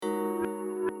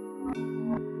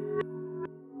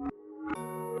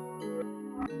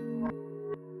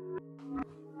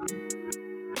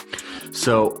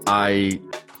So I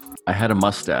had a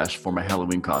mustache for my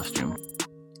Halloween costume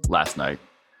last night,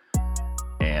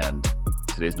 and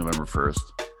today's November 1st.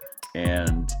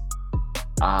 And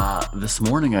this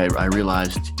morning I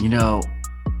realized,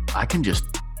 I can just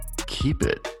keep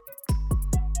it.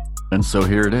 And so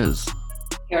here it is.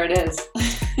 Here it is.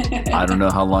 I don't know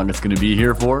how long it's going to be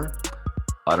here for.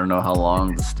 I don't know how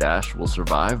long the stash will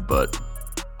survive, but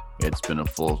it's been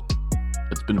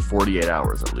 48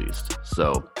 hours at least.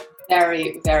 So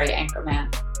very, very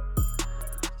Anchorman.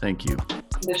 Thank you.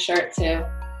 The shirt too.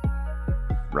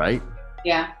 Right?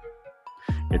 Yeah.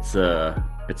 It's a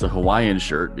Hawaiian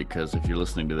shirt, because if you're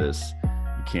listening to this,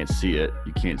 you can't see it.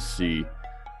 You can't see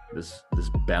this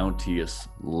bounteous,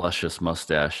 luscious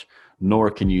mustache, nor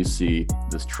can you see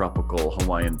this tropical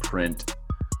Hawaiian print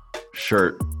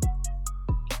shirt.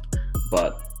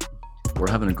 But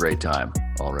we're having a great time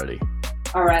already.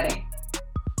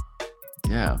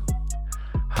 Yeah.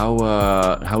 How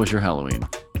was your Halloween?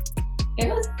 It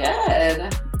was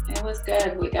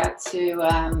good. We got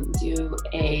to do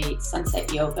a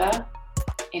sunset yoga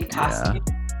in costume,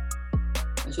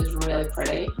 which was really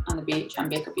pretty on the beach, on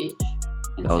Baker Beach.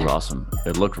 That was awesome.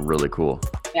 It looked really cool.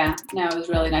 Yeah, no, it was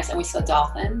really nice. And we saw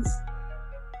dolphins.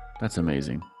 That's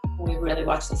amazing. We really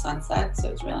watched the sunset, so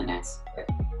it was really nice.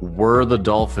 Were the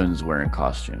dolphins wearing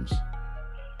costumes?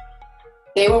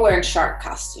 They were wearing shark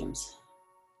costumes.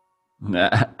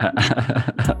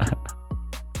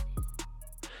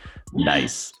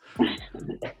 Nice.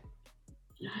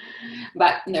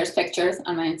 But there's pictures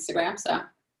on my Instagram, so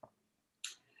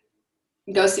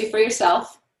go see for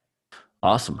yourself.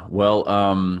 Awesome.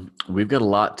 Well, we've got a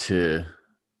lot to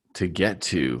get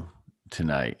to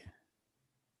tonight.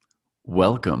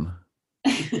 Welcome.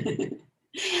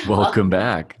 Welcome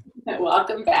back.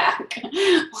 Welcome back.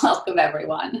 Welcome,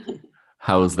 everyone.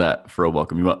 How is that for a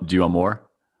welcome? Do you want more?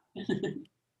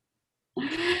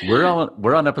 We're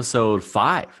on episode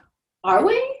 5. Are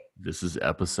we? This is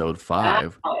episode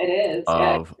 5 it is,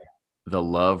 of the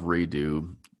Love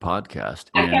Redo podcast.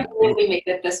 I can't believe we made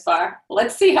it this far.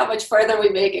 Let's see how much further we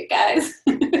make it, guys.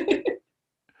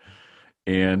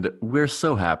 And we're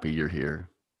so happy you're here.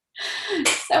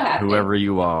 So happy. Whoever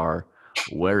you are,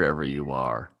 wherever you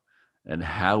are, and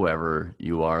however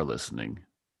you are listening,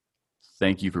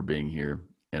 thank you for being here.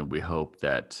 And we hope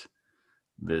that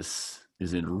this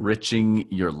is enriching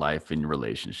your life and your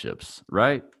relationships,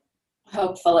 right?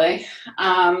 Hopefully.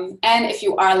 And if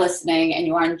you are listening and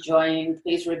you are enjoying,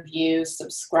 please review,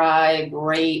 subscribe,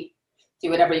 rate,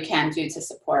 do whatever you can do to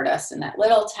support us in that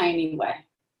little tiny way.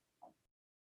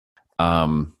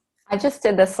 I just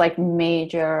did this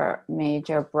major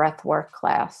breath work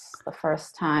class, the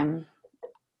first time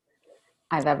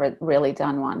I've ever really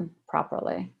done one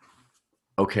properly.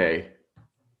 Okay.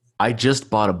 I just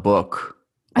bought a book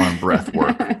on breath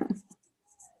work.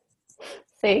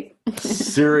 See?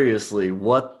 Seriously,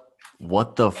 what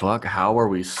the fuck? How are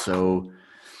we so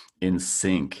in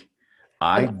sync?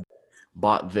 I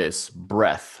bought this,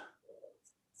 Breath.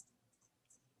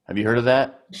 Have you heard of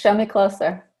that? Show me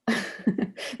closer.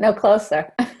 No,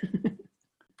 closer.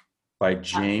 By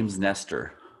James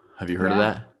Nestor. Have you heard of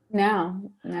that?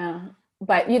 No.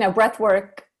 But, breath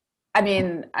work,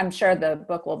 I'm sure the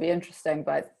book will be interesting,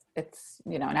 but it's,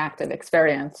 an active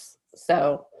experience.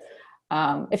 So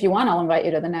if you want, I'll invite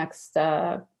you to the next,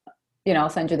 I'll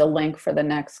send you the link for the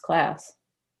next class.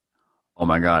 Oh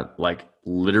my God.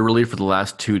 Literally for the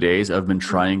last 2 days, I've been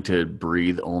trying to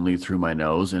breathe only through my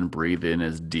nose and breathe in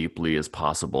as deeply as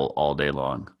possible all day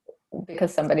long.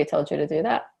 Because somebody told you to do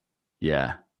that?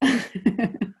 Yeah.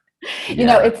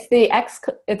 It's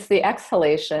the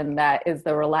exhalation that is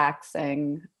the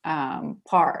relaxing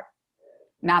part,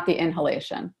 not the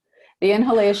inhalation. The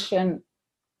inhalation,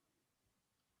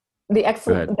 the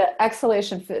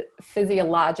exhalation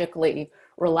physiologically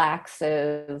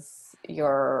relaxes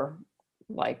your,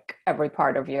 every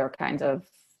part of your kind of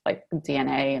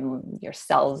DNA and your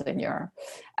cells and your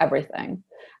everything.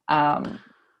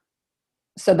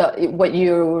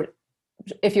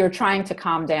 If you're trying to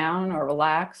calm down or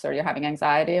relax, or you're having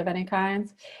anxiety of any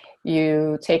kind,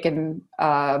 you take in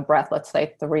breath, let's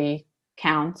say 3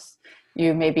 counts,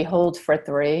 you maybe hold for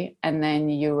 3, and then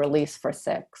you release for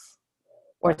 6,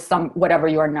 or whatever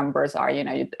your numbers are.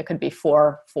 It could be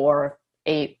 4,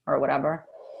 8, or whatever.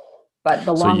 But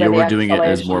the longer you were doing it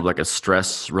as more of a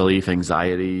stress relief,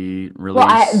 anxiety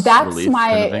release.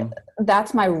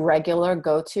 That's my regular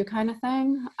go-to kind of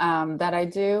thing that I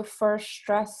do for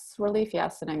stress relief.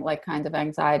 Yes, and kind of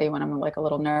anxiety when I'm a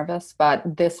little nervous.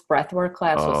 But this breathwork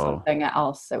class was something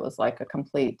else. It was a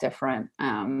complete different.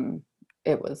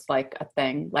 It was a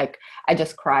thing. I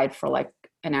just cried for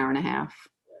an hour and a half.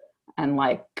 and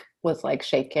like was like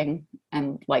shaking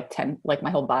and like like my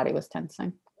whole body was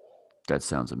tensing. That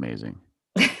sounds amazing.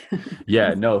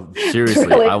 Yeah, no, seriously,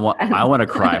 Really I want to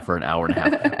cry for an hour and a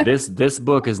half. This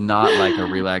book is not like a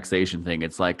relaxation thing.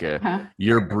 It's like Uh-huh.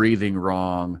 you're breathing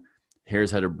wrong.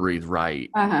 Here's how to breathe right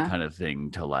Uh-huh. kind of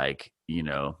thing to like,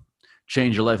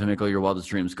 change your life and make all your wildest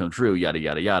dreams come true, yada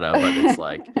yada yada.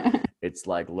 But it's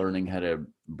like learning how to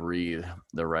breathe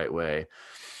the right way.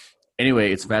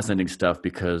 Anyway, it's fascinating stuff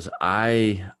because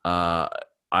I'm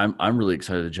really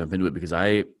excited to jump into it because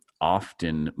I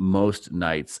often, most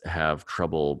nights, have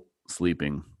trouble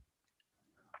sleeping.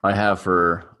 I have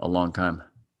for a long time.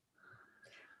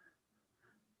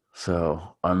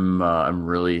 So I'm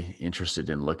really interested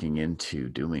in looking into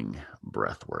doing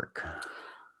breath work.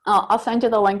 I'll send you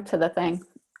the link to the thing.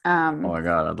 Oh my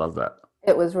God, I'd love that.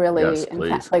 It was really Yes,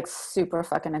 intense, please. like super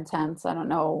fucking intense. I don't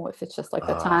know if it's just like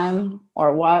the time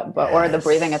or what, but or the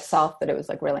breathing itself, but it was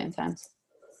like really intense.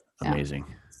 Yeah. Amazing.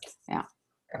 Yeah.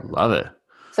 I love it.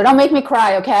 So don't make me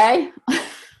cry, okay?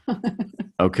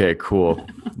 Okay, cool.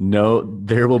 No,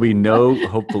 there will be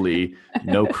hopefully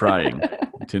no crying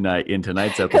tonight in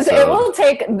tonight's Because episode. it will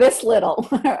take this little,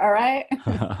 all right?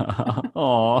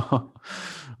 Oh,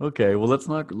 okay. Well, let's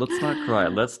not cry.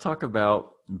 Let's talk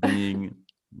about being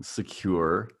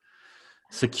secure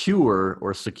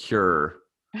or secure.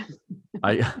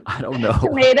 I don't know.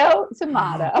 Tomato.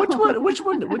 Which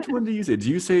one do you say? Do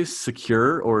you say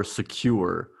secure or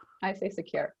secure? I say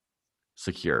secure.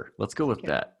 Secure. Let's go with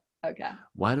Secure. that. Okay.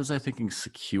 Why was I thinking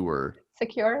secure?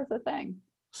 Secure is the thing.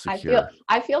 Secure.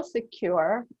 I feel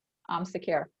secure. I'm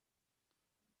secure.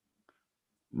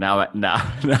 Now I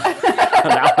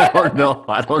don't know.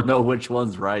 I don't know which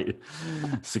one's right.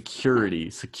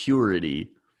 Security.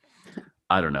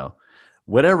 I don't know.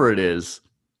 Whatever it is.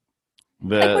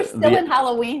 We're still in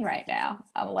Halloween right now.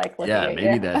 I'm like,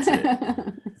 maybe that's it.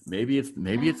 Maybe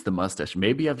it's the mustache.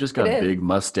 Maybe I've just got big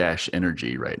mustache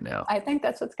energy right now. I think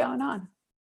that's what's going on.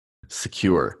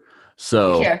 Secure.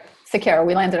 So secure.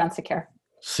 We landed on secure.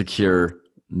 Secure.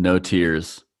 No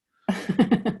tears.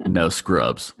 No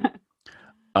scrubs.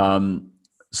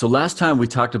 So last time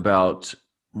was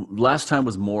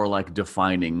more like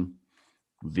defining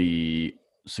the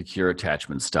secure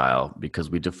attachment style because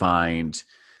we defined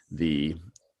the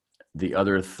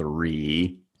other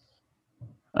 3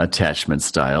 attachment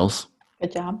styles.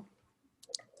 Good job.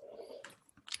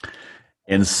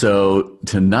 And so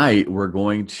tonight we're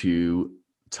going to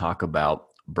talk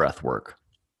about breath work.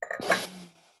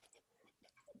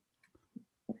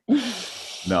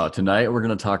 No, tonight we're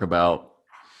going to talk about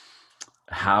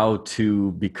how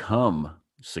to become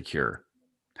secure.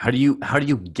 How do you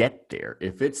get there?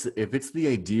 If it's the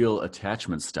ideal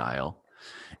attachment style,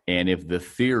 and if the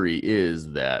theory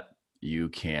is that you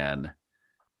can,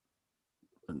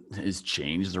 is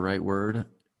change the right word?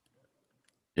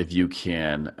 If you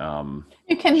can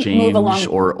change move along,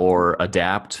 or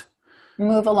adapt.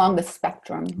 Move along the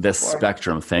spectrum. The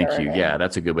spectrum, thank you. Yeah,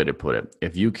 that's a good way to put it.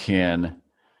 If you can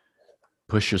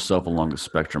push yourself along the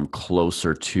spectrum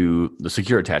closer to the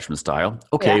secure attachment style,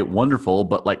 okay, wonderful,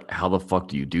 but like how the fuck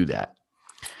do you do that?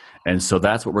 And so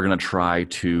that's what we're going to try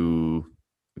to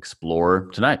explore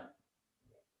tonight.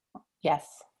 Yes.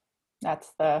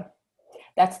 That's the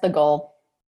goal.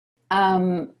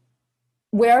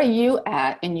 Where are you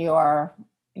at in your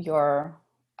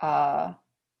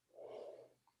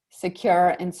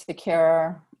secure,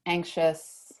 insecure,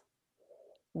 anxious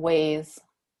ways?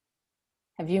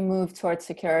 Have you moved towards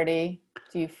security?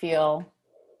 Do you feel?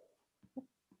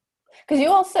 Because you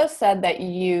also said that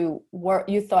you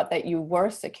thought that you were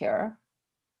secure.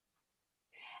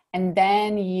 And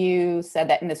then you said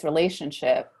that in this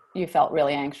relationship, you felt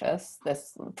really anxious,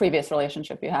 this previous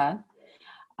relationship you had.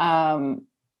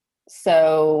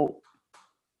 So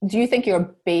do you think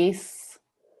your base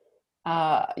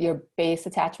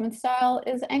attachment style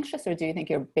is anxious, or do you think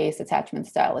your base attachment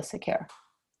style is secure?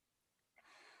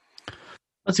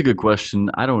 That's a good question.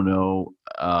 I don't know,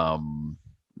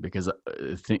 because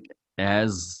I think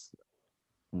as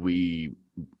we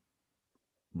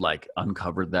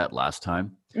uncovered that last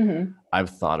time, Mm-hmm. I've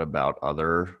thought about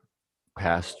other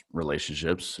past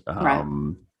relationships, Right.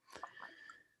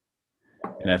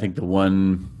 And I think the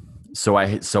one. So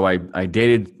I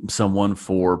dated someone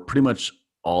for pretty much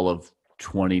all of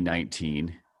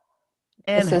 2019.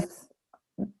 And this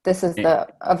is the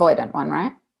avoidant one,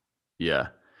 right? Yeah.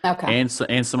 Okay. And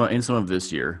some of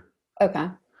this year. Okay.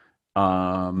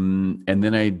 And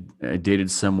then I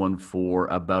dated someone for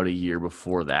about a year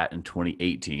before that in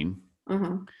 2018.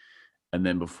 Mm-hmm. And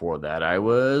then before that, I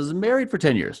was married for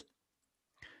 10 years.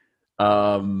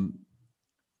 And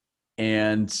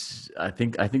And I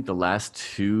think the last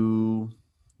two,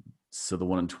 so the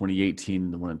one in 2018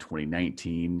 and the one in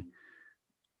 2019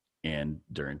 and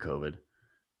during COVID,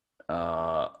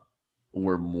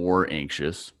 were more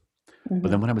anxious. But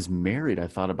then when I was married, I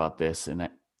thought about this, and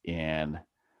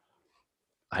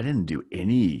I didn't do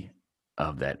any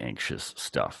of that anxious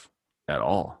stuff at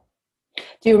all.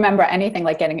 Do you remember anything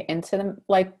like getting into the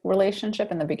like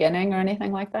relationship in the beginning or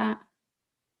anything like that?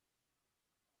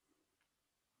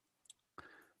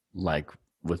 Like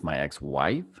with my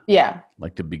ex-wife, Yeah.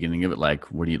 like the beginning of it, like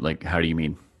what do you like? How do you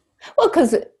mean? Well,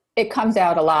 because it comes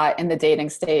out a lot in the dating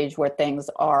stage where things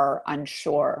are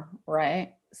unsure,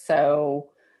 right? So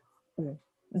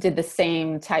did the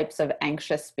same types of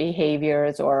anxious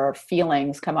behaviors or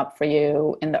feelings come up for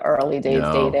you in the early days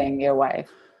No, dating your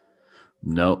wife?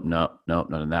 nope, nope, nope,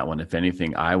 not in that one. If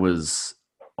anything, I was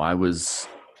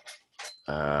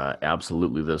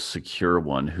absolutely the secure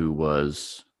one who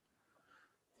was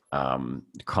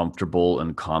comfortable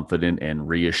and confident and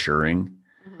reassuring.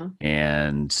 Mhm.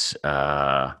 And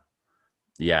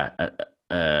yeah,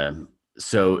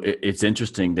 so it's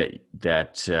interesting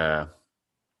that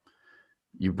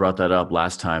you brought that up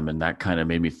last time, and that kind of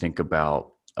made me think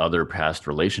about other past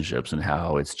relationships and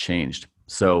how it's changed.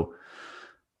 So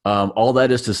all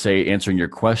that is to say, answering your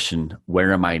question,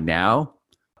 where am I now?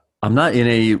 I'm not in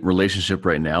a relationship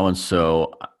right now, and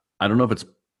so I don't know if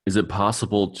is it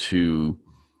possible to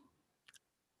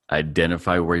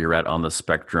identify where you're at on the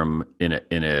spectrum in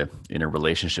a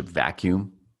relationship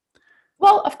vacuum?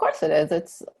 Well, of course it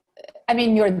is. I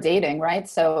mean, you're dating, right?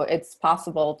 So it's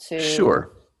possible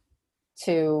Sure.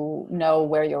 to know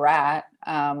where you're at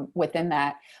within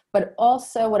that. But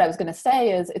also, what I was going to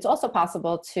say is it's also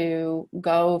possible to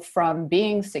go from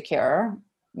being secure,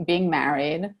 being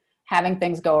married, having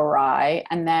things go awry,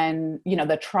 and then,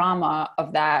 the trauma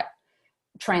of that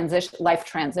life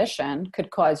transition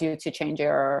could cause you to change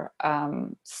your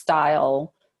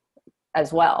style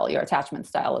as well, your attachment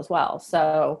style as well.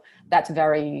 So that's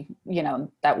very,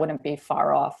 that wouldn't be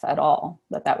far off at all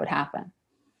that would happen.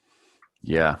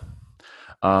 Yeah.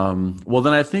 Well,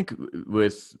 then I think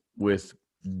with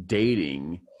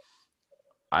dating,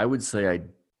 I would say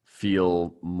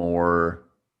feel more.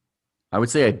 I would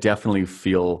say I definitely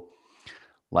feel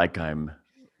like I'm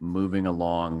moving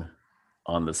along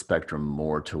on the spectrum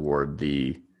more toward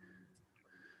the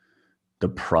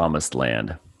promised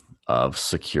land of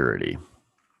security. And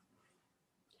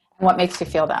what makes you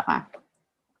feel that way?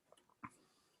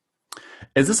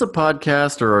 Is this a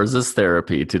podcast or is this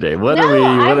therapy today? What No, are we?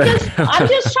 I'm just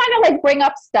trying to like bring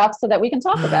up stuff so that we can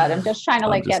talk about it. I'm just trying to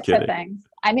I'm like just get to kidding. things.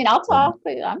 I mean, I'll talk,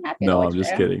 but I'm happy to No, let I'm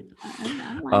just you. kidding.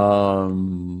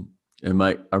 I'm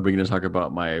Are we going to talk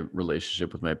about my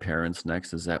relationship with my parents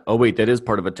next? Is that? Oh wait, that is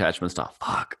part of attachment stuff.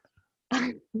 Fuck.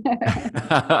 you don't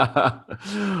have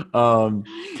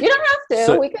to.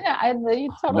 So, We can. You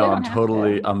totally no, don't have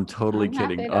to. I'm totally I'm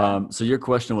kidding. happy to. So your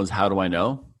question was, how do I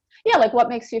know? Yeah, like what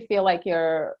makes you feel like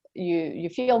you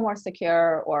feel more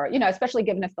secure, or especially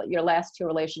given if your last two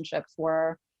relationships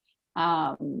were,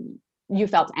 you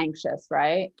felt anxious,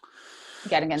 right?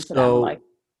 Getting into them, like.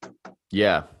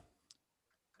 Yeah.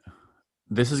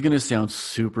 This is going to sound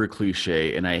super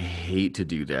cliche, and I hate to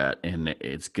do that, and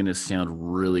it's going to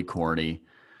sound really corny,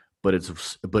 but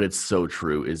it's so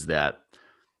true, is that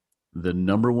the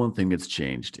number one thing that's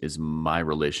changed is my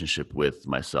relationship with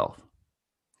myself.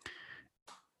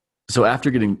 So after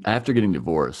getting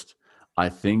divorced, I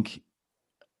think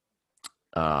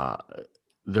the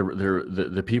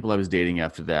people I was dating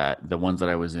after that, the ones that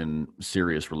I was in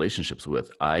serious relationships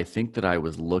with, I think that I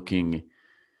was looking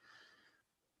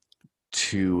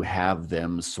to have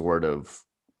them sort of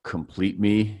complete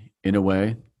me in a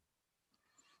way.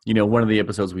 One of the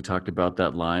episodes we talked about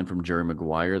that line from Jerry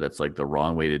Maguire, that's like the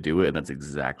wrong way to do it, and that's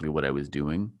exactly what I was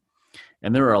doing.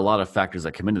 And there are a lot of factors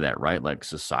that come into that, right? Like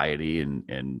society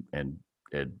and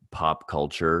pop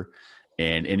culture,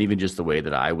 and even just the way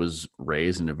that I was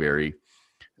raised in a very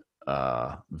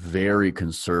very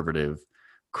conservative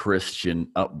Christian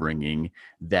upbringing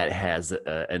that has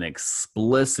an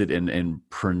explicit and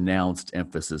pronounced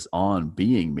emphasis on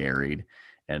being married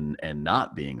and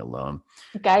not being alone.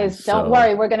 Guys, don't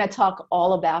worry, we're going to talk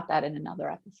all about that in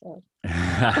another episode.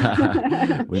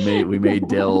 we may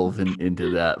delve into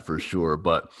that for sure,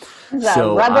 but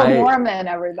so Rebel Mormon,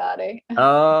 everybody.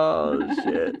 Oh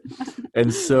shit.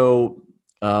 And so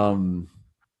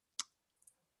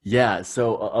yeah,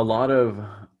 so a lot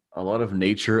of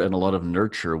nature and a lot of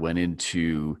nurture went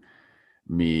into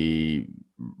me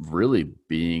really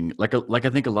being like I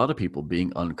think a lot of people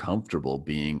being uncomfortable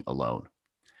being alone.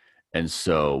 And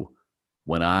so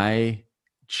when I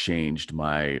changed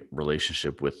my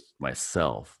relationship with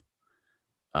myself.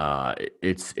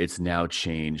 It's now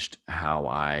changed how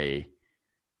I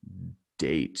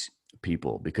date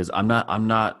people, because I'm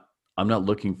not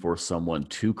looking for someone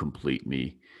to complete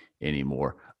me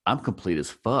anymore. I'm complete as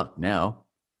fuck now.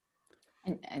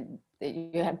 And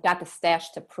you have got the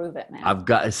stash to prove it, man. I've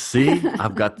got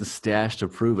the stash to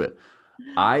prove it.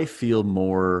 I feel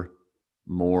more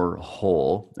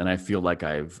whole, and I feel like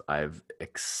I've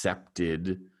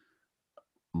accepted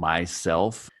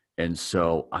myself. And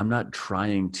so I'm not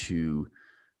trying to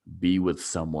be with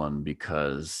someone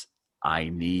because I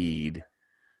need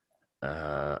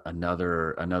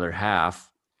another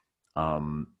half.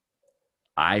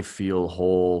 I feel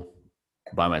whole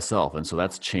by myself, and so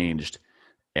that's changed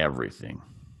everything.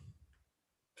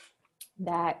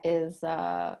 That is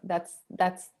that's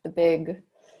the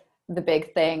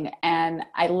big thing. And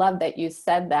I love that you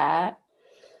said that.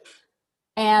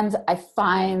 And I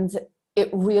find it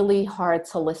really hard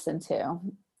to listen to.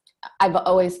 I've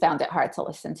always found it hard to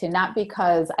listen to, not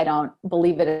because I don't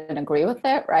believe it and agree with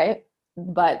it, right?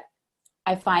 But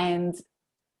I find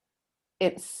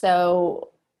it so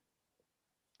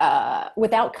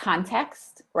without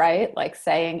context, right? Like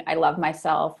saying I love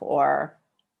myself, or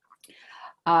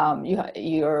you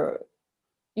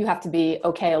have to be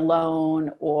okay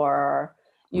alone, or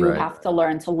you Right. have to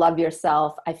learn to love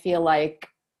yourself. I feel like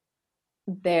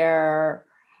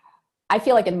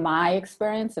in my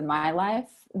experience in my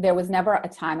life, there was never a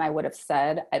time I would have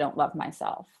said I don't love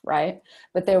myself, right?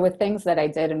 But there were things that I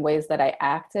did and ways that I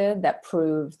acted that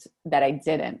proved that I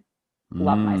didn't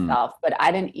love myself. But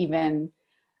I didn't even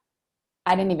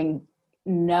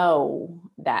know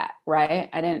that, right?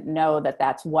 I didn't know that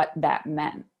that's what that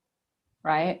meant,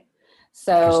 right?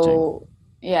 So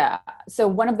yeah. So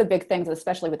one of the big things,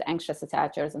 especially with anxious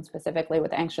attachers, and specifically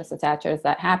with anxious attachers,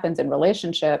 that happens in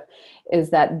relationship is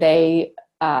that they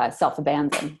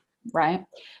self-abandon, right?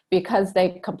 Because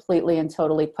they completely and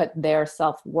totally put their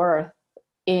self-worth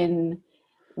in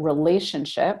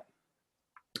relationship,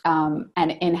 and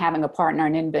in having a partner,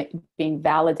 and in being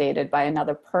validated by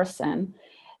another person.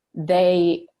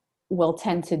 They will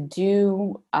tend to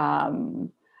do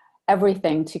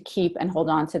everything to keep and hold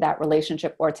on to that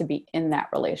relationship, or to be in that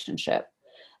relationship.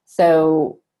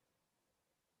 So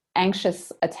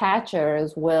anxious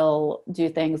attachers will do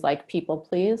things like people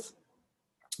please.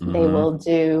 Mm-hmm. They will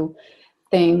do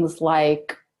things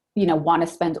like, want to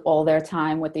spend all their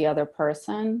time with the other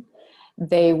person.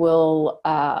 They will,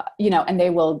 and they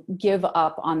will give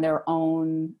up on their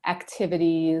own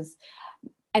activities.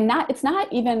 And it's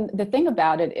not even, the thing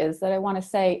about it is that I want to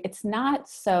say, it's not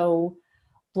so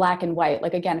black and white.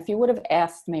 Like, again, if you would have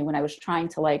asked me when I was trying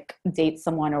to like date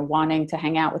someone or wanting to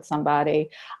hang out with somebody,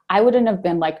 I wouldn't have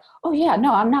been like, oh yeah,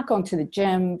 no, I'm not going to the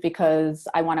gym because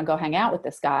I want to go hang out with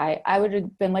this guy. I would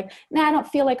have been like, nah, I don't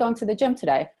feel like going to the gym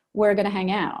today. We're going to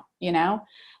hang out,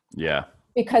 Yeah.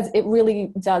 Because it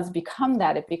really does become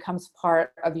that. It becomes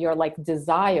part of your like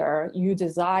desire. You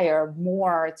desire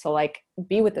more to like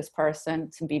be with this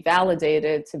person, to be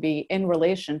validated, to be in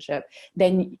relationship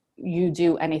than you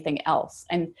do anything else.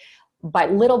 And by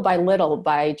little,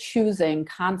 by choosing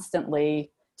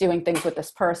constantly doing things with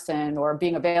this person or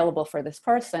being available for this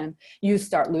person, you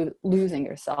start losing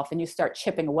yourself, and you start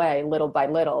chipping away little by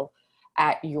little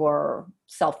at your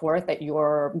self-worth, at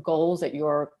your goals, at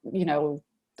your,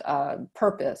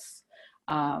 purpose.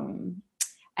 And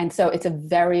so it's a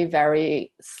very,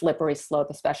 very slippery slope,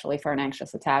 especially for an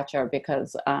anxious attacher,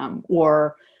 because,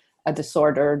 or a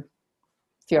disordered,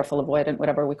 fearful avoidant,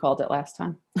 whatever we called it last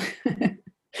time.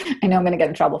 I know I'm going to get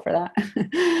in trouble for that.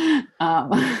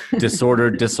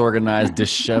 Disordered, disorganized,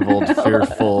 disheveled,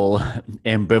 fearful,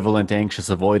 ambivalent, anxious,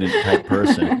 avoidant type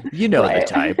person. You know right.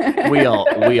 The type. We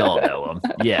all know them.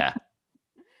 Yeah.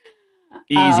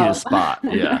 Easy to spot.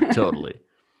 Yeah, totally.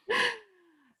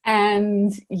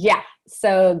 And yeah,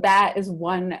 so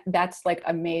that's like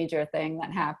a major thing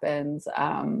that happens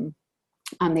on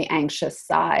the anxious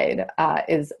side,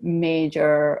 is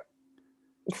major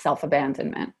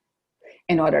self-abandonment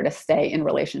in order to stay in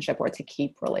relationship or to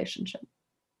keep relationship.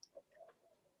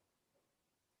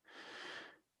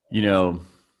 I'm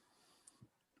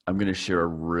going to share a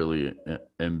really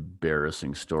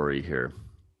embarrassing story here,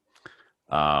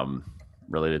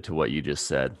 related to what you just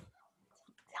said.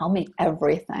 Tell me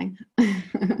everything.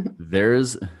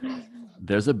 There's a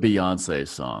Beyonce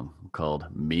song called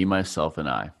Me, Myself, and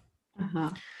I. Uh-huh.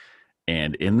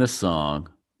 And in the song,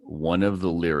 one of the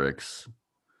lyrics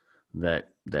that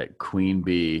Queen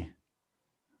Bee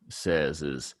says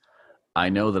is, I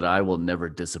know that I will never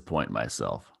disappoint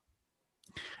myself.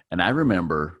 And I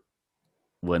remember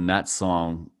when that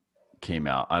song came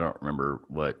out. I don't remember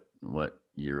what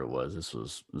year it was. This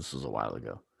was a while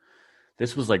ago.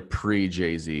 This was like pre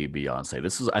Jay-Z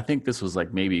Beyonce. I think this was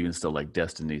like maybe even still like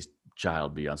Destiny's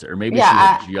Child Beyonce, or maybe she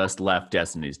had just left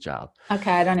Destiny's Child.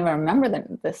 Okay, I don't even remember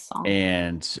this song.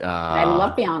 And I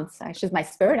love Beyonce. She's my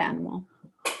spirit animal.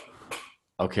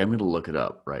 Okay, I'm going to look it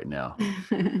up right now.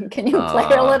 Can you play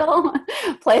a little?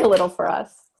 Play a little for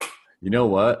us. You know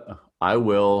what? I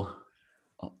will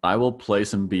play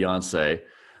some Beyonce.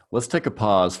 Let's take a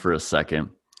pause for a second.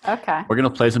 Okay. We're going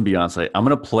to play some Beyonce. I'm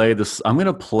going to play this. I'm going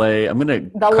to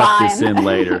cut this in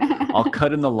later. I'll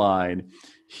cut in the line.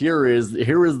 Here is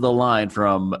the line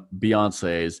from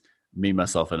Beyonce's Me,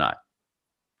 Myself, and I.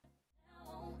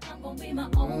 I'm gonna be my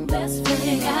own best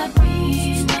friend. Got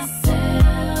me,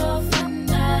 myself,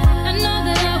 and I know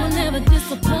that I will never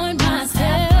disappoint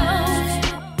myself.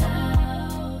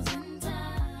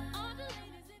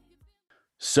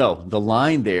 So the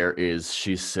line there is,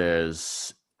 she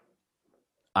says,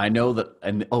 I know that,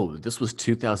 and this was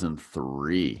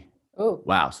 2003. Ooh.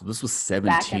 Wow. So this was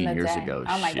 17 years day. ago.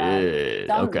 Oh my Shit.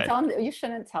 God. Okay. Tell them, you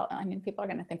shouldn't tell. I mean, people are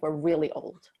going to think we're really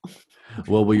old.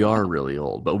 Well, we are really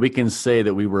old, but we can say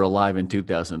that we were alive in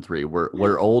 2003.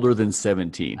 We're older than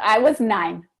 17. I was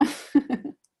 9.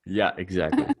 Yeah,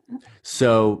 exactly.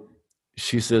 So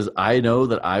she says, I know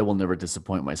that I will never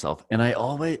disappoint myself. And I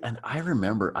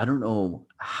remember, I don't know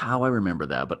how I remember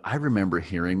that, but I remember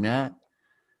hearing that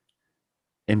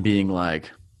and being like,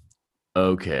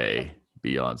 okay,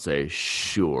 Beyonce,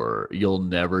 sure, you'll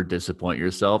never disappoint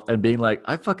yourself. And being like,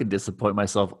 I fucking disappoint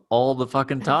myself all the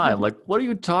fucking time. Like, what are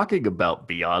you talking about,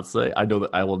 Beyonce? I know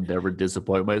that I will never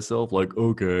disappoint myself. Like,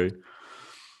 okay.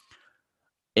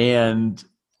 And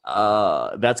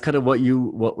that's kind of what you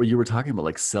were talking about,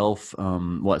 like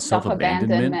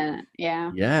self-abandonment.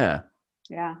 Yeah.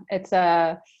 It's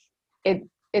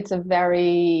a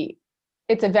very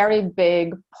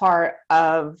big part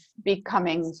of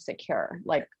becoming secure,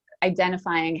 like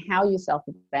identifying how you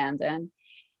self-abandon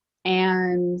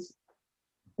and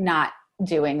not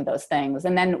doing those things.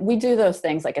 And then we do those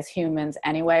things like as humans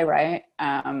anyway, right?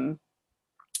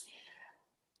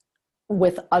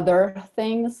 With other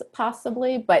things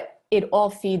possibly, but it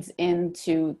all feeds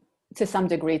into, to some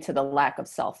degree, to the lack of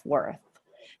self-worth.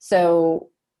 So,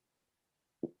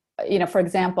 for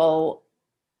example,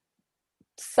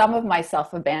 some of my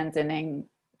self-abandoning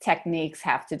techniques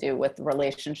have to do with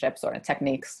relationships or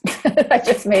techniques. I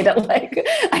just made it like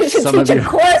I should teach a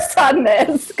course on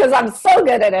this because I'm so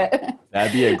good at it.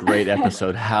 That'd be a great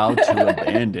episode, how to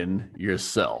abandon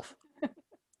yourself.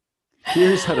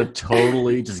 Here's how to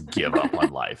totally just give up on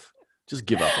life. Just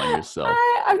give up on yourself.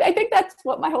 I think that's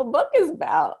what my whole book is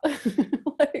about.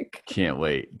 Can't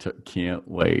wait till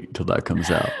that comes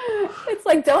out. It's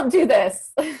like, don't do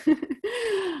this.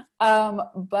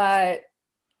 But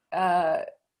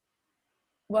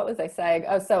what was I saying?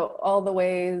 So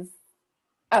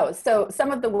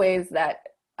some of the ways that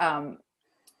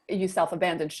you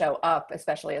self-abandon show up,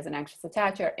 especially as an anxious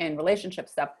attacher, in relationship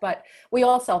stuff. But we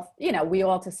all to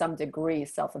some degree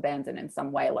self-abandon in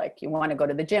some way. Like you want to go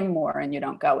to the gym more and you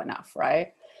don't go enough,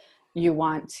 right? You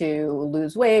want to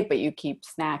lose weight, but you keep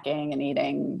snacking and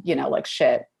eating, like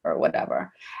shit or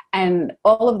whatever. And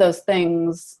all of those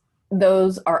things,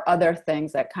 those are other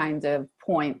things that kind of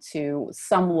point to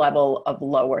some level of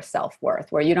lower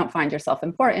self-worth, where you don't find yourself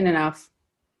important enough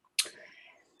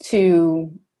to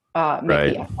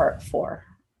make the effort for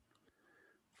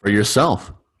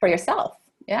yourself.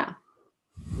 Yeah.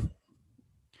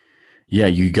 Yeah,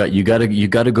 you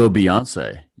gotta go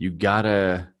Beyonce. You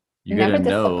gotta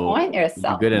disappoint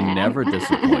yourself. You gotta never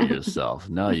disappoint yourself.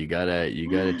 No, you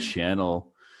gotta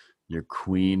channel your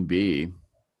queen bee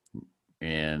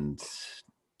and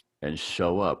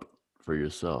show up for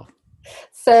yourself.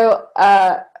 So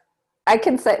I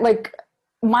can say, like,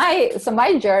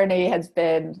 my journey has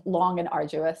been long and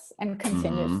arduous and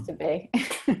continues to be.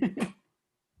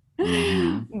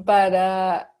 But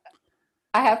I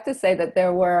have to say that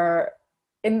there were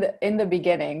in the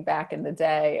beginning, back in the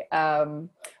day,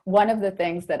 one of the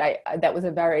things that was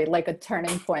a very, like, a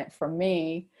turning point for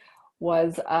me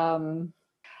was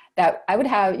that I would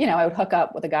hook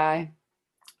up with a guy,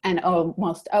 and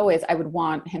almost always I would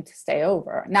want him to stay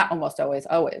over. Not almost always.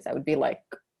 I would be like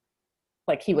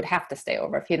he would have to stay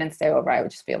over. If he didn't stay over, I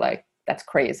would just be like, that's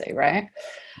crazy, right?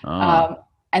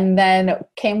 And then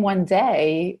came one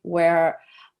day where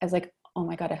I was like, oh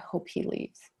my God, I hope he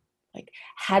leaves. Like,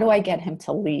 how do I get him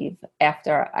to leave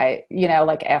after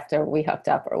after we hooked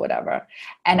up or whatever?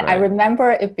 And I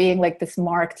remember it being like this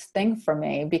marked thing for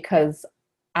me, because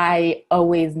I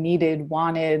always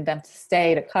wanted them to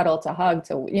stay, to cuddle, to hug,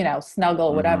 to,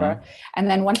 snuggle, whatever. And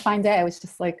then one fine day I was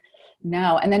just like,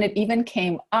 No. And then it even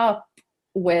came up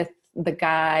with the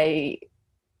guy,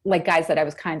 like guys that I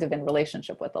was kind of in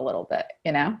relationship with a little bit,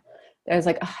 you know? I was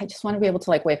like, oh, I just want to be able to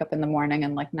like wake up in the morning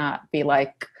and like not be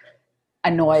like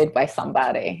annoyed by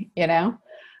somebody, you know?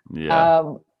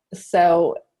 Yeah.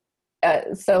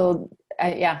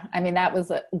 Yeah, I mean, that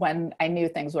was when I knew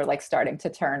things were like starting to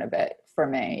turn a bit for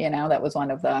me, you know? That was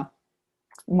one of the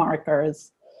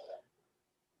markers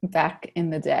back in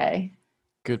the day.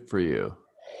 Good for you.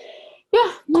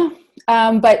 Yeah, no.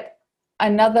 But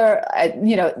another,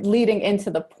 leading into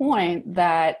the point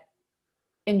that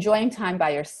enjoying time by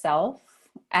yourself,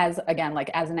 as again,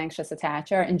 like as an anxious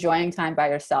attacher, enjoying time by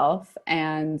yourself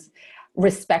and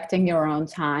respecting your own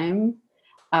time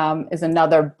is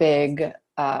another big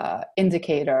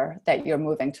indicator that you're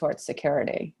moving towards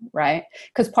security, right?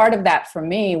 Because part of that for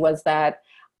me was that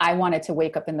I wanted to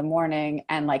wake up in the morning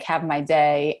and like have my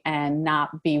day and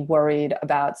not be worried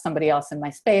about somebody else in my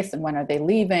space and when are they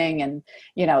leaving and,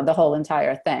 you know, the whole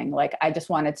entire thing. Like I just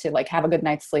wanted to like have a good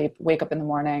night's sleep, wake up in the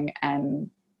morning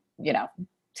and, you know,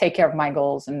 take care of my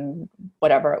goals and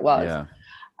whatever it was. Yeah.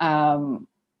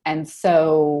 And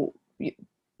so,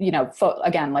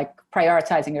 again, like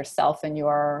prioritizing yourself and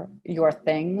your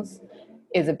things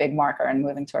is a big marker in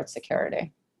moving towards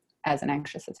security as an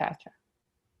anxious attacher.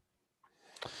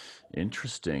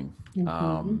 Interesting.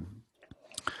 Mm-hmm.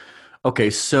 Okay,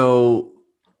 so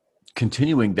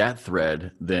continuing that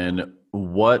thread, then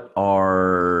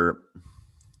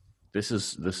this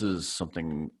is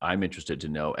something I'm interested to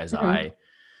know as Mm-hmm. I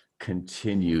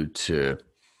continue to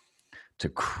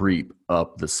creep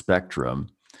up the spectrum.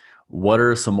 What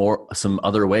are some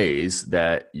other ways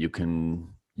that you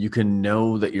can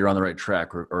know that you're on the right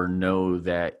track or know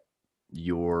that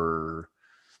you're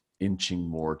inching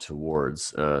more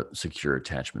towards a secure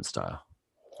attachment style?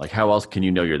 Like how else can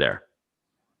you know you're there?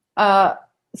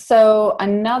 So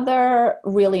another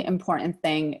really important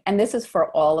thing, and this is for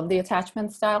all of the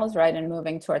attachment styles, right? And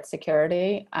moving towards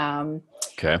security,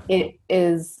 Okay. it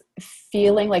is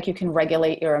feeling like you can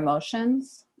regulate your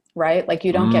emotions, right? Like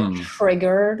you don't get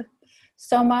triggered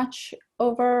so much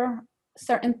over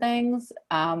certain things,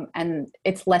 and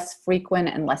it's less frequent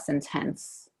and less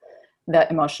intense, the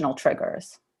emotional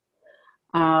triggers.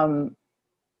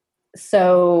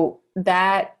 So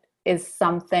that is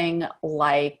something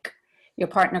like your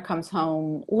partner comes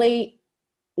home late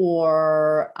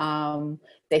or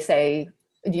they say,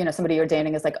 you know, somebody you're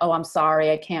dating is like, oh, I'm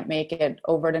sorry, I can't make it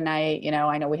over tonight. You know,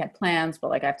 I know we had plans, but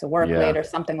like I have to work late or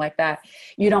something like that.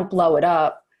 You don't blow it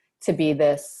up to be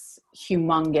this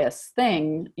humongous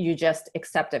thing. You just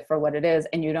accept it for what it is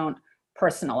and you don't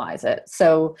personalize it.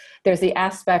 So there's the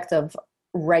aspect of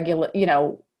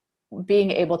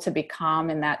being able to be calm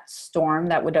in that storm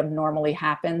that would have normally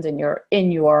happened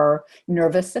in your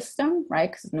nervous system,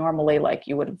 right? Because normally like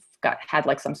you would have had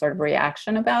like some sort of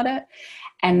reaction about it.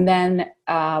 And then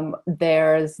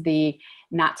there's the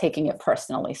not taking it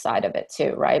personally side of it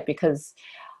too, right? Because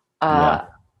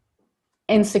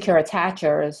insecure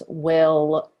attachers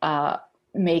will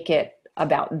make it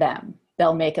about them.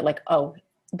 They'll make it like, oh,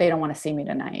 they don't want to see me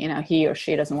tonight. You know, he or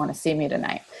she doesn't want to see me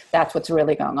tonight. That's what's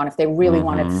really going on. If they really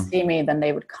wanted to see me, then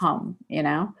they would come, you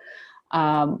know?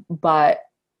 But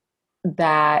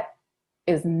that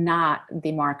is not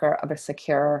the marker of a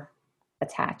secure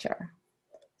attacher.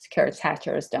 Secure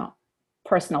attachers don't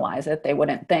personalize it. They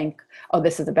wouldn't think, oh,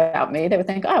 this is about me. They would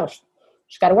think, oh,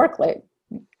 she's got to work late,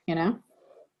 you know?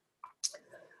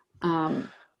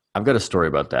 I've got a story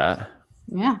about that.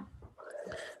 Yeah.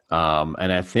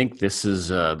 And I think this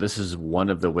is one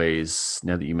of the ways,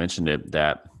 now that you mentioned it,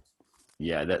 that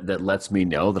lets me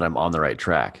know that I'm on the right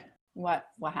track. What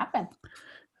happened?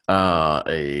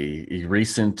 A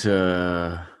recent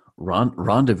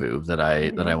rendezvous that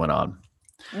I went on,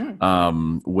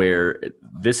 where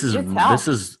this is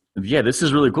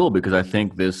really cool because I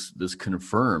think this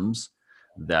confirms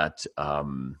that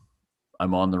I'm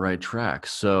on the right track.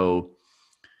 So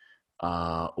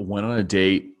went on a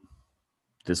date.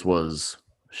 This was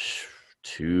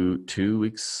 2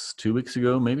 weeks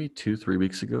ago, maybe 3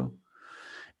 weeks ago.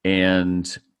 And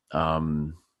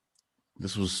we'd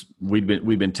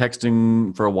been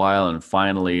texting for a while and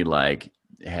finally like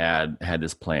had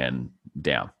this plan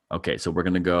down. Okay, so we're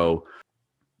gonna go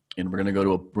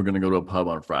to a pub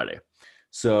on Friday.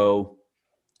 So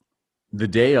the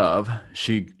day of,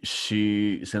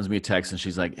 she sends me a text and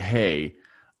she's like, hey,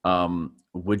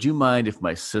 would you mind if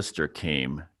my sister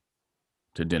came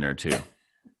to dinner too?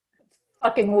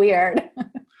 Fucking weird.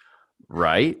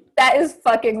 Right? That is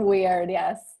fucking weird.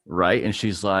 Yes. Right. And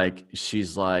she's like,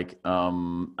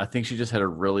 I think she just had a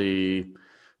really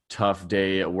tough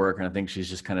day at work and I think she's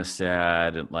just kind of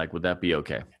sad, and like, would that be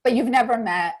okay? But you've never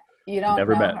met. You don't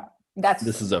Never know met. her. That's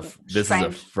This is a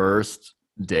strange, first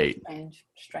date.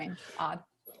 strange, odd.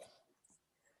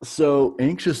 So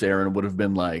anxious Aaron would have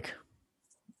been like,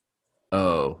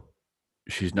 oh,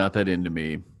 she's not that into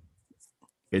me.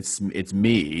 It's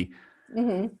me.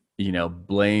 Mm-hmm. You know,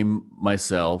 blame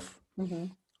myself. Mm-hmm.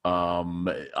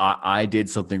 I did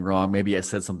something wrong. Maybe I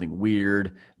said something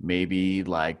weird. Maybe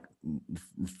like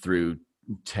through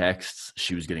texts,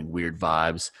 she was getting weird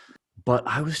vibes. But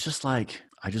I was just like,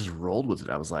 I just rolled with it.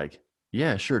 I was like,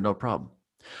 yeah, sure, no problem.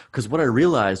 Because what I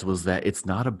realized was that it's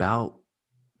not about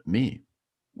me.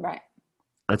 Right.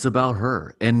 It's about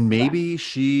her. And maybe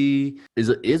she is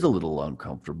a little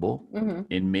uncomfortable. Mm-hmm.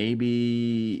 And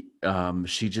maybe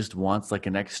she just wants like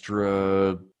an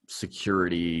extra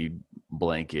security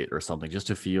blanket or something just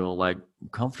to feel like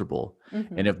comfortable.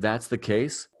 Mm-hmm. And if that's the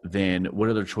case, then what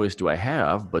other choice do I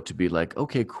have but to be like,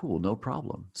 okay, cool, no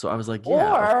problem. So I was like,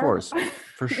 yeah, Or, of course,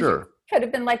 for sure. Could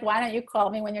have been like, why don't you call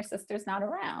me when your sister's not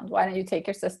around? Why don't you take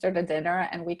your sister to dinner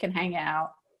and we can hang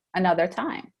out another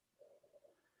time?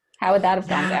 How would that have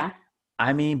gone down?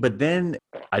 I mean, but then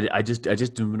I just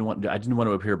didn't want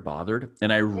to appear bothered,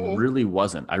 and I really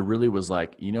wasn't. I really was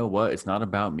like, you know what? It's not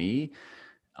about me.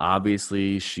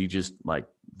 Obviously, she just like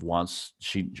wants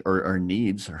or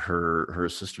needs her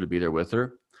sister to be there with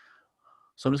her.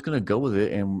 So I'm just gonna go with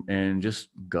it and just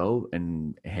go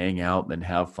and hang out and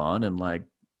have fun, and like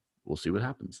we'll see what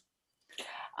happens.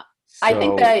 I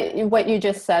think that what you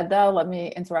just said, though, let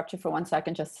me interrupt you for 1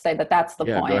 second, just to say that that's the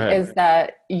point, is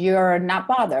that you're not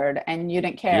bothered and you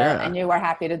didn't care and you were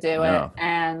happy to do it.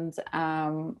 And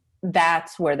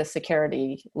that's where the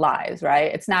security lies,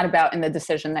 right? It's not about in the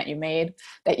decision that you made,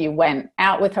 that you went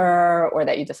out with her or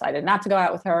that you decided not to go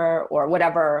out with her or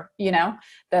whatever, you know,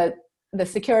 the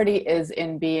security is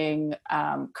in being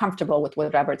comfortable with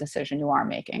whatever decision you are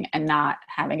making and not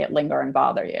having it linger and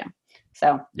bother you.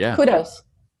 So kudos.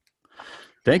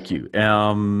 Thank you.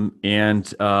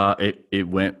 And it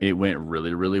went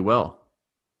really, really well.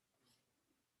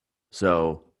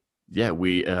 So yeah,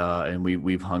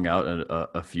 we've hung out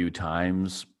a few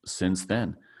times since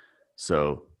then.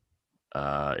 So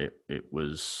it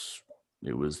was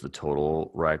the total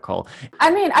right call.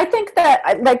 I mean, I think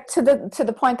that like to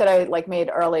the point that I like made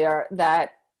earlier,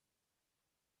 that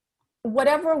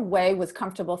whatever way was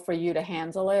comfortable for you to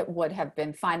handle it would have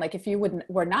been fine. Like if you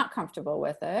were not comfortable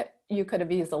with it, you could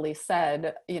have easily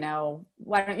said, you know,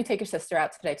 why don't you take your sister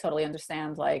out today? Totally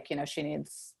understand. Like, you know, she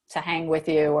needs to hang with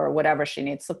you or whatever. She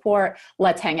needs support.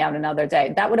 Let's hang out another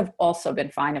day. That would have also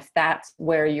been fine if that's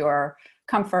where your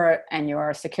comfort and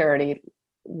your security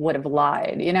would have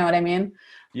lied. You know what I mean?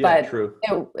 Yeah, but true.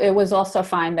 It was also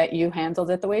fine that you handled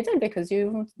it the way you did because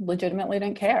you legitimately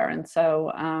didn't care. And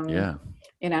so,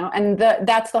 you know, and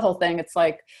that's the whole thing. It's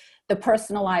like the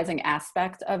personalizing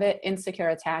aspect of it.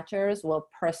 Insecure attachers will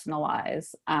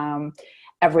personalize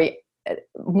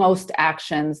most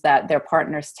actions that their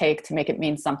partners take to make it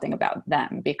mean something about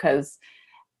them. Because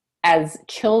as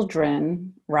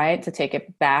children, right, to take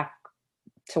it back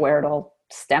to where it all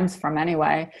stems from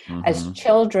anyway, as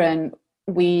children,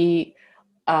 we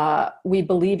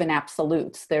believe in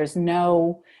absolutes. There's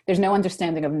no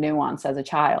understanding of nuance as a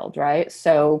child, right?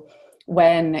 So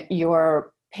when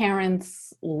your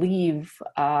parents leave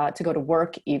to go to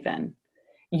work even,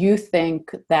 you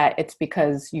think that it's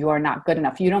because you're not good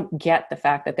enough. You don't get the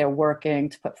fact that they're working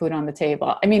to put food on the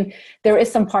table. I mean, there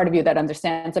is some part of you that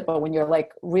understands it, but when you're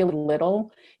like really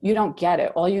little, you don't get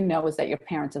it. All you know is that your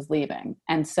parent is leaving.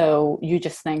 And so you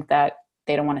just think that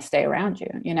they don't want to stay around you,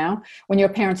 you know? When your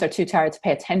parents are too tired to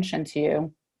pay attention to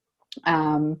you,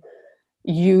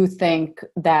 you think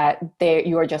that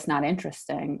you're just not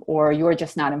interesting or you're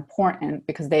just not important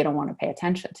because they don't want to pay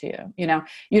attention to you. You know,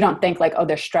 you don't think like, oh,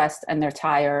 they're stressed and they're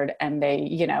tired and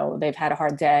they've had a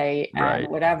hard day and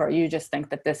whatever. You just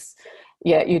think that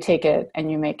you take it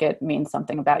and you make it mean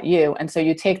something about you. And so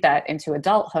you take that into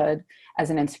adulthood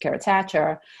as an insecure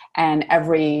attacher, and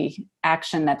every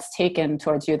action that's taken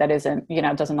towards you that isn't, you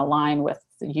know, doesn't align with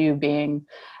you being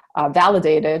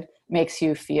validated makes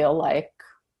you feel like,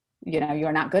 you know,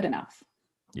 you're not good enough.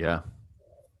 Yeah.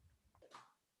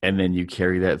 And then you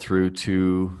carry that through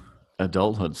to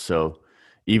adulthood. So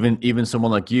even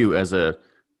someone like you as a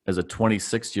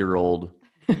 26-year-old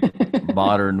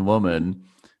modern woman,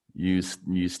 you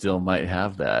still might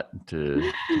have that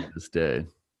to this day.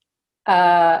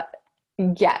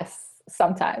 Yes,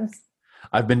 sometimes.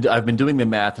 I've been doing the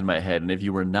math in my head, and if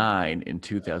you were 9 in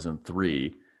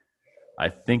 2003, I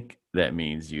think that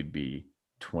means you'd be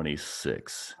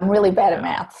 26. I'm really bad at Yeah.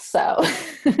 math, so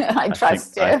I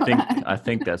trust you. I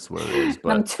think that's what it is.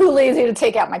 And I'm But too lazy to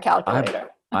take out my I calculator.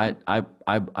 I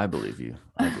believe you.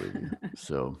 I believe you.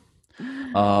 So,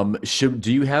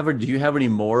 do you have any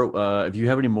more? If you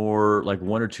have any more, like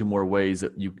one or two more ways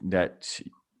that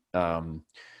um,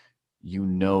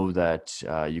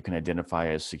 you can identify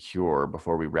as secure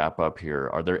before we wrap up here.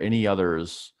 Are there any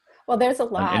others? Well, there's a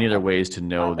Any lot other of ways to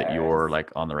know that others. you're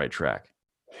like on the right track?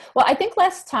 Well, I think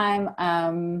last time,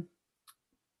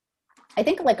 I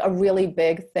think like a really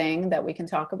big thing that we can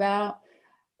talk about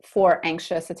for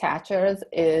anxious attachers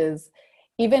is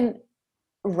even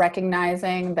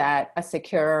recognizing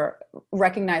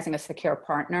recognizing a secure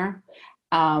partner,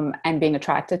 and being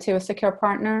attracted to a secure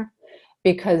partner,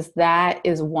 because that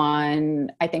is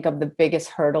one, I think, of the biggest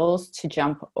hurdles to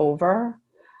jump over.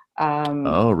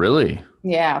 Oh, really?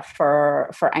 Yeah,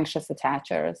 for anxious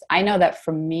attachers. I know that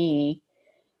for me,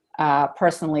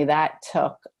 personally, that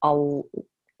took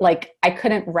like I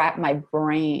couldn't wrap my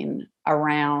brain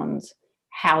around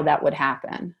how that would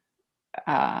happen.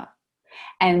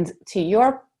 And to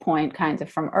your point, kind of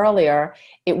from earlier,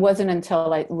 it wasn't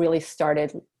until I really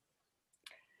started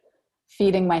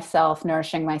feeding myself,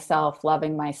 nourishing myself,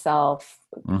 loving myself,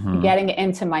 Mm-hmm. getting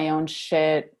into my own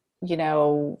shit,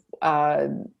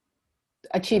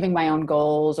 achieving my own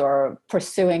goals or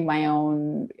pursuing my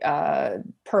own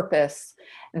purpose,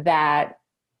 that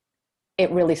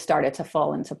it really started to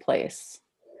fall into place.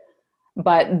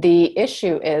 But the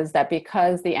issue is that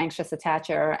because the anxious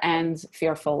attacher and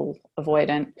fearful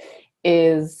avoidant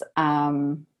is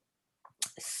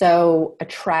so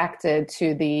attracted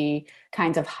to the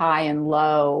kinds of high and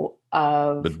low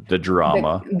of The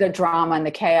drama. the drama and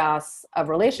the chaos of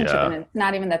relationship. Yeah. And it's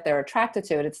not even that they're attracted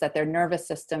to it, it's that their nervous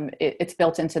system, it's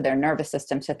built into their nervous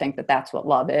system to think that that's what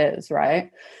love is,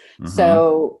 right? Mm-hmm.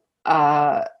 So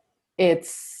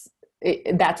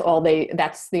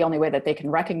that's the only way that they can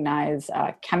recognize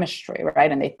chemistry,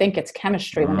 right? And they think it's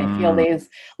chemistry when they feel these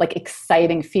like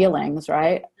exciting feelings,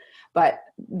 right? But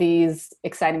these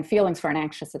exciting feelings for an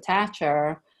anxious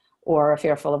attacher or a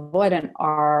fearful avoidant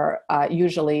are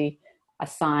usually a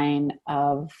sign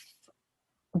of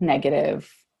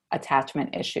negative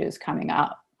attachment issues coming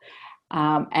up.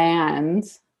 And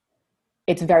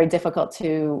it's very difficult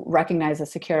to recognize a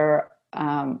secure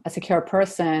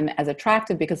person as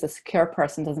attractive, because the secure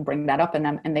person doesn't bring that up in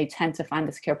them, and they tend to find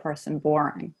the secure person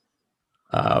boring.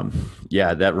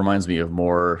 Yeah, that reminds me of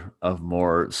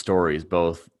more stories,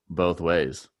 both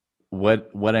ways.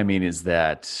 What I mean is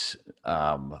that,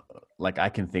 like, I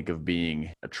can think of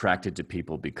being attracted to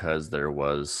people because there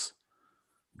was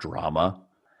drama,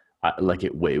 like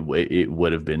it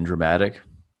would have been dramatic,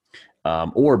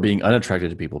 or being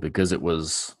unattracted to people because it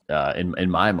was, in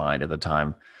my mind at the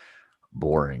time,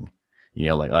 boring.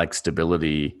 Like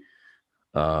stability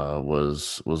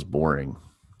was boring.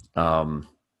 Well,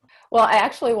 I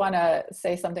actually want to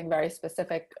say something very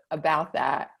specific about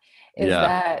that. Is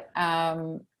Yeah.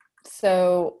 that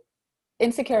so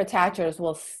insecure attachers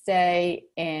will stay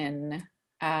in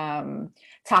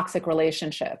toxic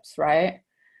relationships, right?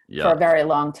 For a Yeah. very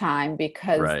long time,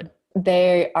 because Right.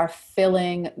 they are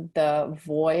filling the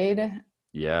void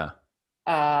Yeah.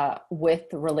 with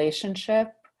the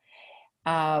relationship.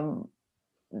 They'll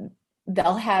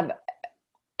have,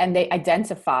 and they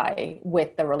identify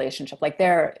with the relationship, like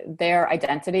their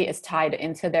identity is tied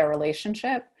into their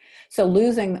relationship. So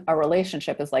losing a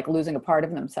relationship is like losing a part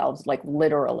of themselves, like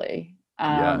literally.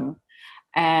 Yeah.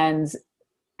 And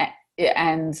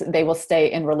they will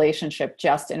stay in relationship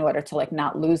just in order to like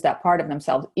not lose that part of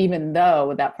themselves, even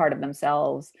though that part of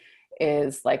themselves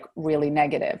is like really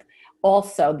negative.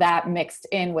 Also, that mixed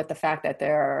in with the fact that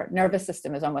their nervous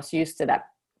system is almost used to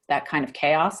that kind of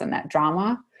chaos and that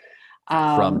drama.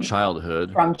 From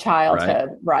childhood.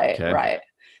 Right. Okay. Right.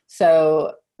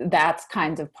 So that's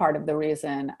kind of part of the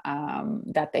reason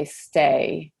that they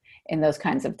stay in those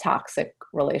kinds of toxic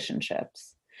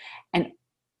relationships. And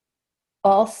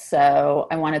also,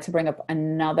 I wanted to bring up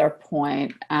another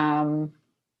point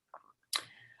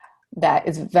that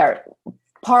is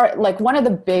like one of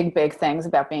the big things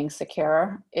about being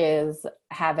secure is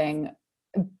having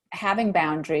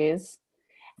boundaries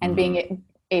and being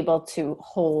able to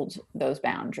hold those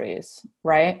boundaries,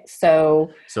 right?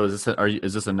 So is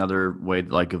this another way,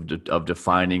 like, of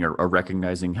defining or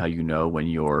recognizing how you know when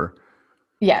you're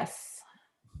yes,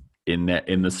 in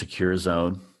the secure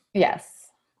zone? yes.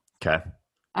 Okay.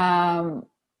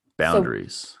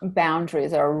 Boundaries. So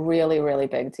boundaries are a really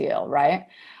big deal, right?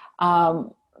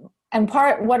 And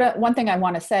one thing I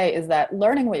want to say is that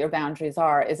learning what your boundaries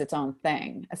are is its own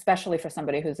thing, especially for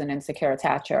somebody who's an insecure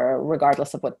attacher,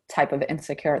 regardless of what type of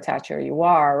insecure attacher you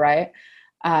are, right?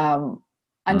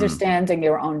 Understanding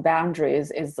your own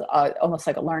boundaries is almost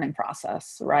like a learning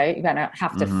process, right? You're gonna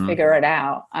have to figure it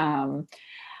out,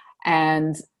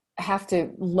 and have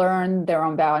to learn their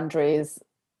own boundaries,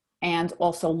 and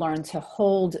also learn to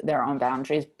hold their own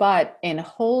boundaries. But in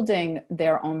holding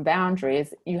their own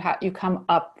boundaries, you come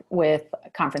up with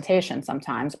confrontation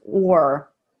sometimes,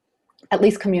 or at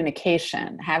least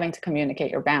communication, having to communicate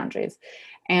your boundaries.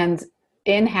 And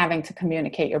in having to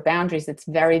communicate your boundaries, it's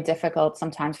very difficult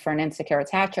sometimes for an insecure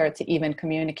attacher to even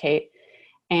communicate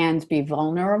and be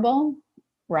vulnerable,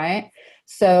 right?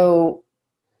 So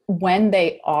when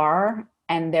they are,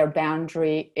 and their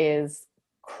boundary is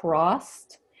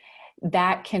crossed,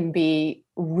 that can be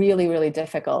really, really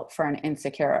difficult for an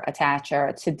insecure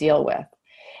attacher to deal with.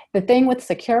 The thing with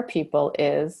secure people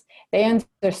is they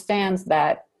understand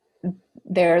that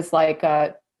there's like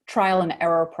a trial and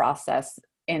error process,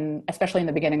 especially in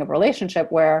the beginning of a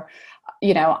relationship, where,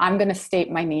 I'm going to state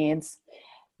my needs.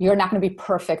 You're not going to be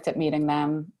perfect at meeting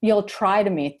them. You'll try to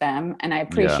meet them, and I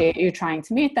appreciate you trying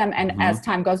to meet them. And as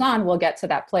time goes on, we'll get to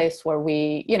that place where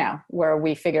we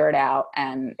figure it out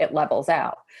and it levels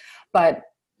out. But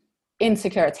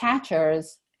insecure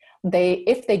attachers,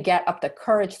 if they get up the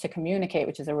courage to communicate,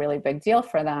 which is a really big deal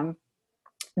for them,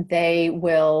 they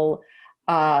will,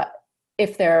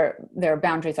 if their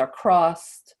boundaries are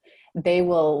crossed, they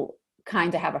will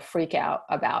kind of have a freak out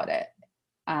about it,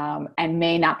 and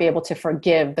may not be able to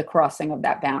forgive the crossing of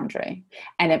that boundary.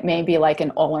 And it may be like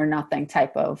an all or nothing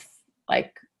type of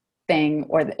like thing,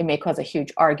 or it may cause a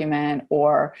huge argument,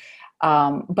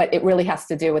 but it really has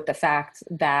to do with the fact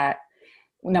that,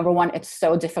 number one, it's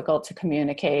so difficult to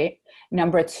communicate.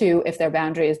 Number two, if their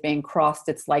boundary is being crossed,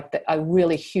 it's like a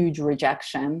really huge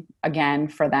rejection, again,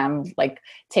 for them, like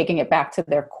taking it back to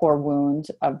their core wound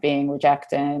of being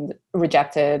rejected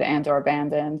and or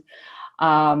abandoned.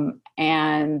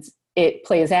 And it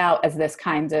plays out as this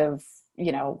kind of,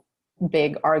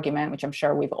 big argument, which I'm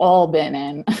sure we've all been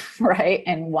in, right?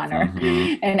 In one or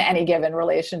in any given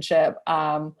relationship.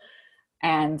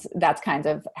 And that's kind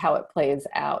of how it plays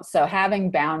out. So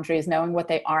having boundaries, knowing what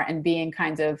they are, and being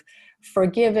kind of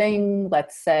forgiving,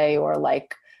 let's say, or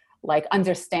like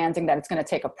understanding that it's going to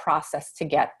take a process to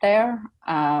get there,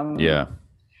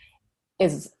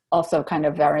 is also kind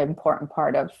of very important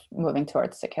part of moving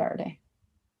towards security.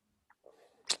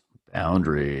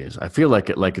 Boundaries. I feel like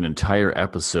an entire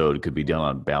episode could be done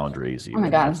on boundaries. Even. Oh my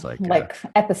God. It's like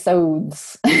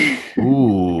episodes.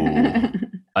 Ooh.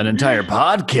 An entire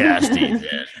podcast,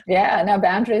 Ethan. Yeah, no,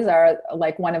 boundaries are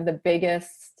like one of the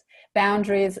biggest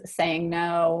boundaries. Saying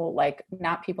no, like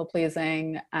not people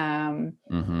pleasing,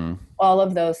 all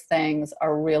of those things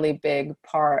are really big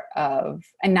part of,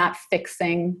 and not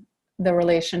fixing the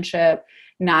relationship,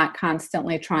 not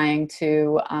constantly trying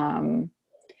to,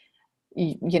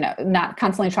 not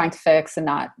constantly trying to fix, and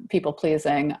not people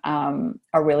pleasing,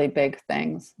 are really big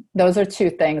things. Those are two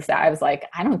things that I was like,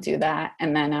 I don't do that.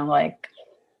 And then I'm like,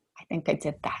 I think I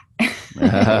did that.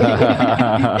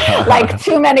 Like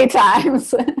too many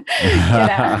times,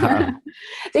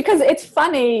 because it's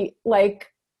funny. Like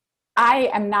I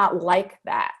am not like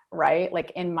that, right?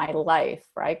 Like in my life,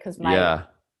 right? Because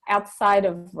outside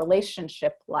of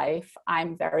relationship life,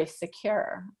 I'm very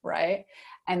secure, right?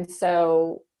 And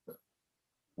so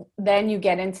then you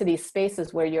get into these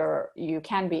spaces where you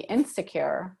can be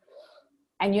insecure,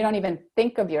 and you don't even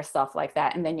think of yourself like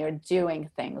that, and then you're doing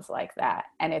things like that,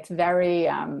 and it's very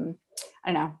I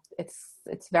don't know,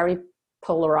 it's very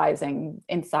polarizing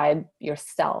inside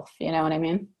yourself, you know what I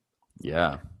mean?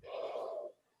 Yeah.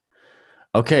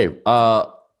 Okay,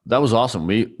 that was awesome.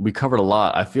 We covered a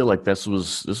lot. I feel like this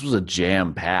was a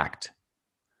jam-packed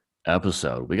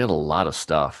episode. We got a lot of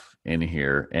stuff in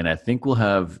here, and I think we'll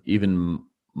have even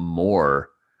more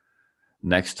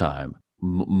next time.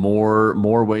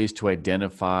 More ways to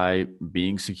identify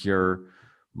being secure,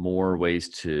 more ways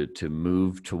to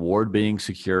move toward being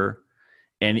secure.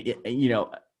 And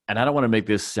and I don't want to make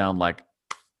this sound like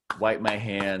wipe my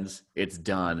hands, it's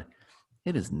done.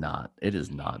 It is not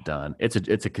done.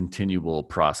 It's a continual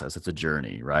process. It's a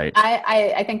journey, right?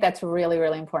 I think that's really,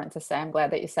 really important to say. I'm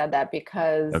glad that you said that,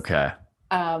 because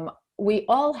we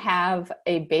all have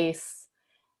a base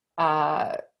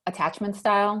attachment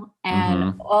style,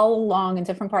 and all along in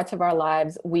different parts of our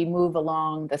lives, we move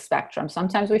along the spectrum.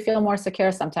 Sometimes we feel more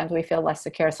secure, sometimes we feel less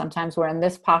secure, sometimes we're in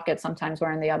this pocket, sometimes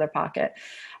we're in the other pocket.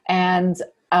 And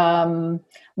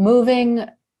moving,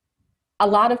 a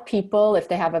lot of people, if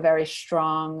they have a very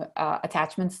strong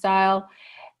attachment style,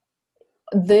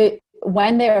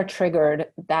 when they are triggered,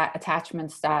 that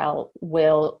attachment style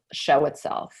will show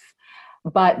itself,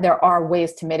 but there are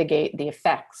ways to mitigate the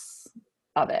effects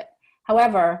of it.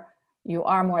 However, you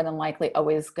are more than likely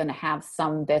always going to have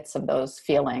some bits of those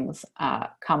feelings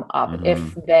come up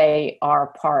if they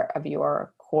are part of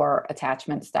your core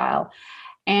attachment style.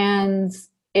 And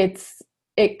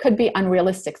it could be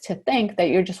unrealistic to think that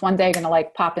you're just one day going to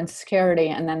like pop into security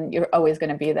and then you're always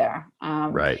going to be there.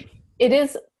 Right. It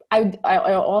is.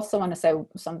 I also want to say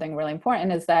something really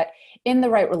important is that in the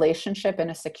right relationship, in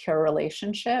a secure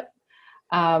relationship,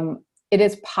 it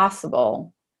is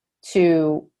possible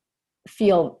to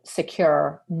feel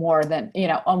secure more than,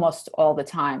 almost all the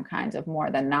time, kind of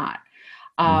more than not.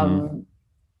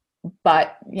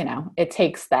 But, it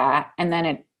takes that. And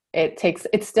then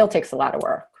it still takes a lot of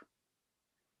work.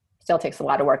 Still takes a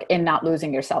lot of work in not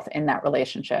losing yourself in that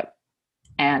relationship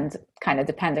and kind of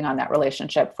depending on that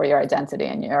relationship for your identity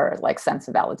and your like sense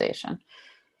of validation.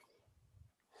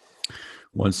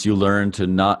 Once you learn to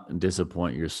not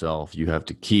disappoint yourself, you have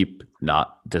to keep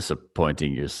not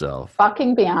disappointing yourself.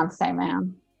 Fucking Beyonce,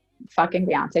 man. Fucking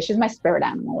Beyonce. She's my spirit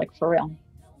animal, like for real.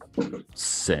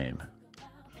 Same.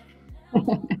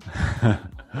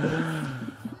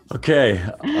 Okay.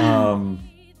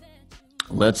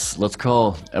 Let's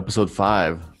call episode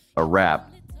 5 a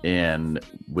wrap, and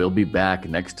we'll be back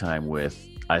next time with,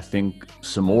 I think,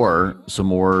 some more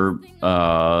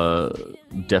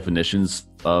definitions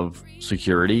of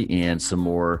security and some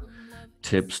more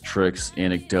tips, tricks,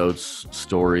 anecdotes,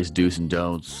 stories, do's and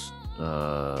don'ts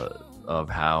of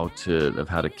how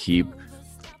to keep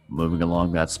moving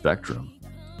along that spectrum.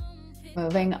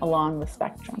 Moving along the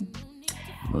spectrum.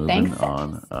 Moving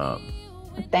on up.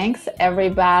 Thanks,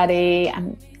 everybody.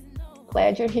 I'm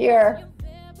glad you're here.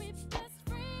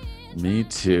 Me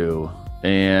too.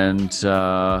 And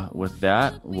with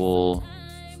that, we'll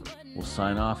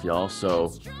sign off, y'all.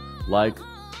 So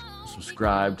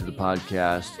subscribe to the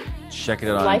podcast, check it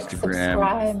out on Instagram.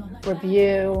 Subscribe,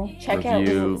 review, check out,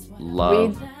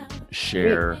 love,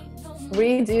 share.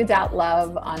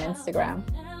 Redo.love on Instagram.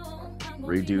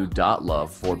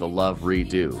 Redo.love for the Love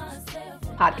Redo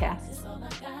podcast.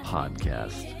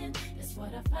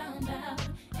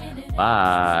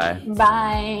 Bye.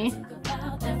 Bye.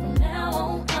 From now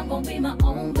on, I'm gonna be my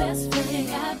own best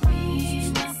friend.